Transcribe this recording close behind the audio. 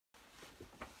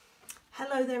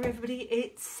Hello there everybody,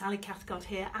 it's Sally Cathcart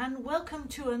here and welcome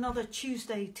to another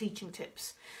Tuesday Teaching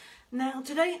Tips. Now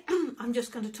today I'm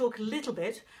just going to talk a little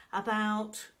bit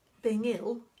about being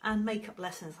ill and makeup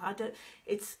lessons.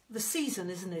 It's the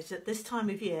season, isn't it, at this time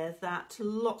of year that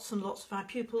lots and lots of our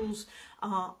pupils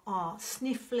are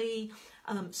sniffly.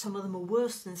 Some of them are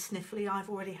worse than sniffly.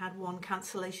 I've already had one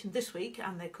cancellation this week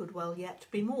and there could well yet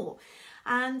be more.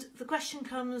 And the question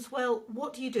comes, well,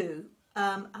 what do you do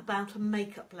about a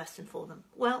makeup lesson for them?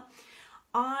 Well,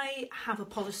 I have a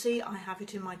policy, I have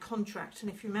it in my contract, and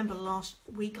if you remember last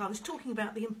week I was talking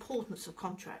about the importance of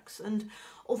contracts, and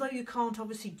although you can't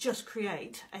obviously just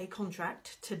create a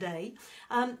contract today,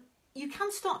 you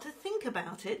can start to think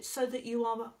about it so that you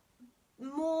are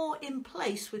more in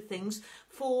place with things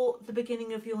for the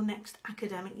beginning of your next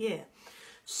academic year.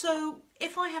 So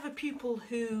if I have a pupil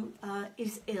who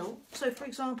is ill, so for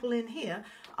example in here,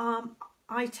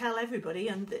 I tell everybody,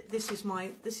 and this is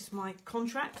my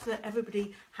contract, that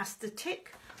everybody has to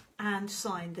tick and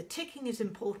sign. The ticking is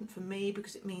important for me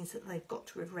because it means that they've got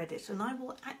to have read it, and I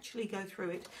will actually go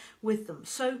through it with them.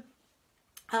 So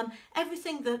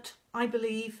everything that I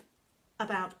believe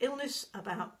about illness,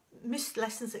 about missed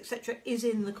lessons, etc., is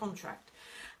in the contract.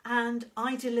 And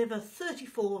I deliver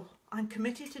 34, I'm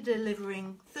committed to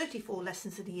delivering 34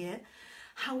 lessons in a year.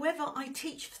 However, I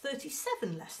teach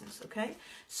 37 lessons, okay?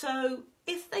 So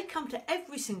if they come to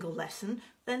every single lesson,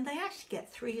 then they actually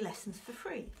get 3 lessons for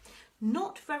free.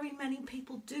 Not very many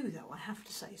people do, though, I have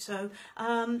to say. So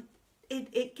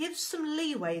it gives some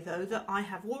leeway, though, that I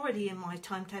have already in my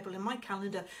timetable, in my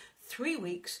calendar, 3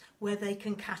 weeks where they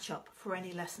can catch up for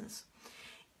any lessons.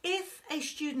 If a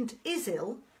student is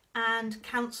ill and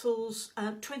cancels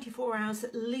 24 hours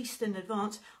at least in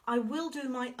advance, I will do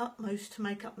my utmost to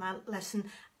make up that lesson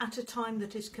at a time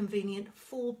that is convenient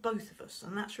for both of us,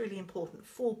 and that's really important,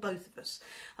 for both of us.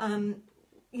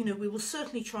 You know, we will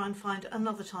certainly try and find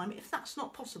another time. If that's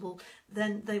not possible,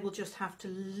 then they will just have to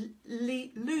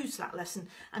lose that lesson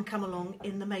and come along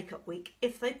in the makeup week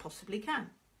if they possibly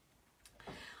can.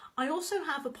 I also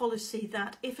have a policy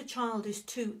that if a child is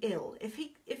too ill,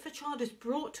 if a child is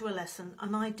brought to a lesson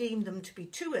and I deem them to be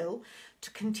too ill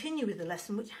to continue with the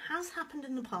lesson, which has happened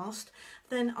in the past,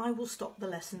 then I will stop the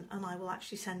lesson and I will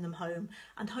actually send them home,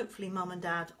 and hopefully mum and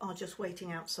dad are just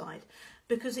waiting outside,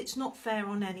 because it's not fair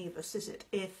on any of us, is it?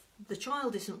 If the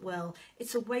child isn't well,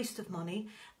 it's a waste of money,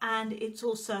 and it's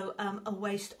also a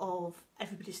waste of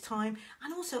everybody's time,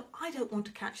 and also I don't want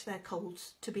to catch their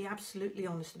colds, to be absolutely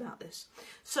honest about this.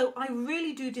 So I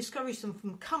really do discourage them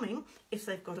from coming if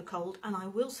they've got a cold, and I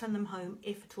will send them home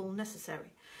if at all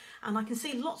necessary. And I can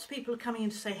see lots of people are coming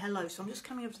in to say hello, so I'm just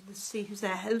coming over to see who's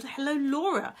there. Hello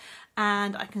Laura,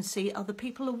 and I can see other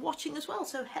people are watching as well,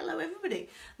 so hello everybody,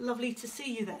 lovely to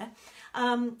see you there.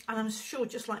 And I'm sure,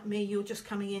 just like me, you're just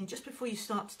coming in just before you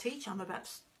start to teach. I'm about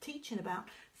to teach in about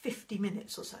 50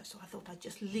 minutes or so, so I thought I'd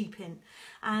just leap in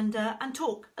and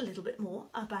talk a little bit more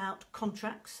about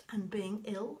contracts and being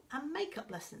ill and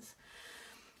makeup lessons.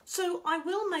 So I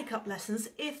will make up lessons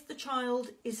if the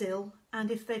child is ill and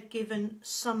if they've given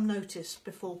some notice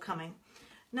before coming.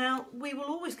 Now, we will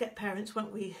always get parents,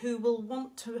 won't we, who will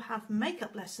want to have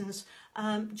makeup lessons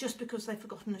just because they've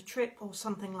forgotten a trick or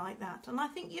something like that. And I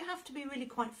think you have to be really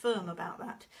quite firm about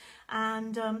that.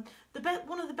 And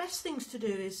one of the best things to do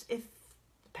is if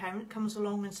the parent comes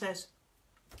along and says,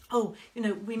 oh, you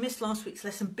know, we missed last week's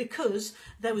lesson because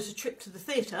there was a trip to the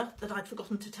theatre that I'd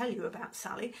forgotten to tell you about,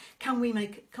 Sally. Can we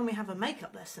have a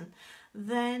makeup lesson?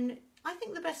 Then I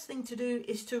think the best thing to do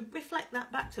is to reflect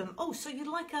that back to them. Oh, so you'd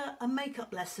like a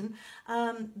makeup lesson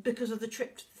because of the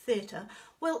trip to the theatre?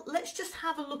 Well, let's just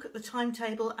have a look at the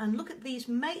timetable and look at these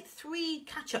 3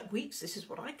 catch-up weeks. This is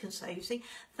what I can say, you see.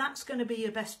 That's going to be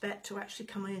your best bet to actually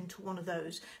come into one of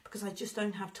those, because I just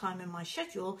don't have time in my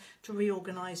schedule to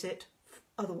reorganise it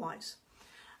otherwise.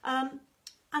 And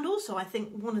also I think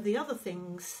one of the other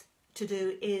things to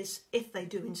do is, if they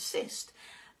do insist,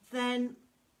 then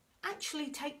actually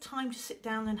take time to sit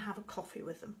down and have a coffee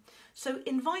with them. So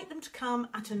invite them to come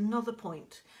at another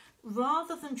point,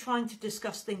 rather than trying to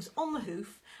discuss things on the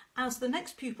hoof. As the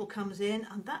next pupil comes in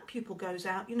and that pupil goes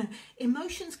out, you know,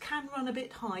 emotions can run a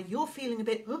bit high. You're feeling a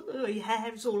bit, oh, your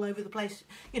hair is all over the place.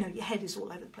 You know, your head is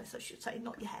all over the place, I should say,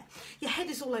 not your hair. Your head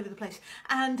is all over the place.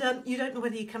 And you don't know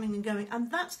whether you're coming and going.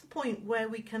 And that's the point where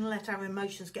we can let our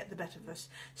emotions get the better of us.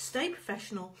 Stay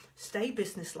professional, stay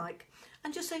businesslike,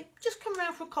 and just say, just come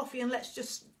around for a coffee and let's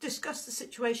just discuss the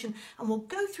situation, and we'll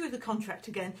go through the contract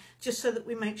again, just so that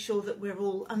we make sure that we're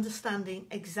all understanding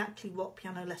exactly what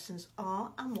piano lessons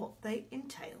are and what they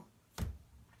entail.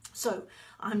 So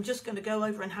I'm just going to go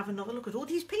over and have another look at all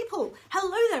these people.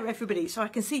 Hello there, everybody. So I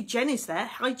can see Jenny's there.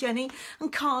 Hi, Jenny.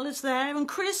 And Carla's there. And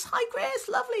Chris. Hi, Chris.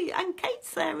 Lovely. And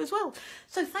Kate's there as well.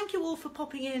 So thank you all for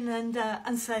popping in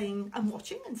and saying and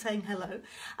watching and saying hello.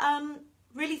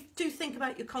 Really do think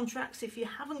about your contracts. If you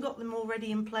haven't got them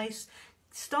already in place,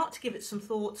 start to give it some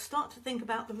thought. Start to think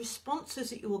about the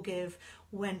responses that you will give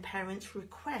when parents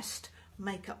request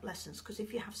makeup lessons. Because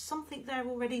if you have something there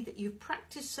already that you've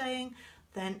practiced saying,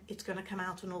 then it's going to come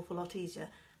out an awful lot easier,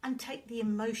 and take the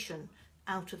emotion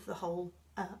out of the whole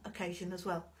occasion as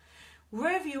well.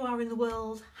 Wherever you are in the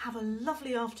world, have a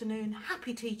lovely afternoon,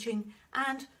 happy teaching,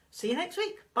 and see you next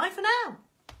week. Bye for now.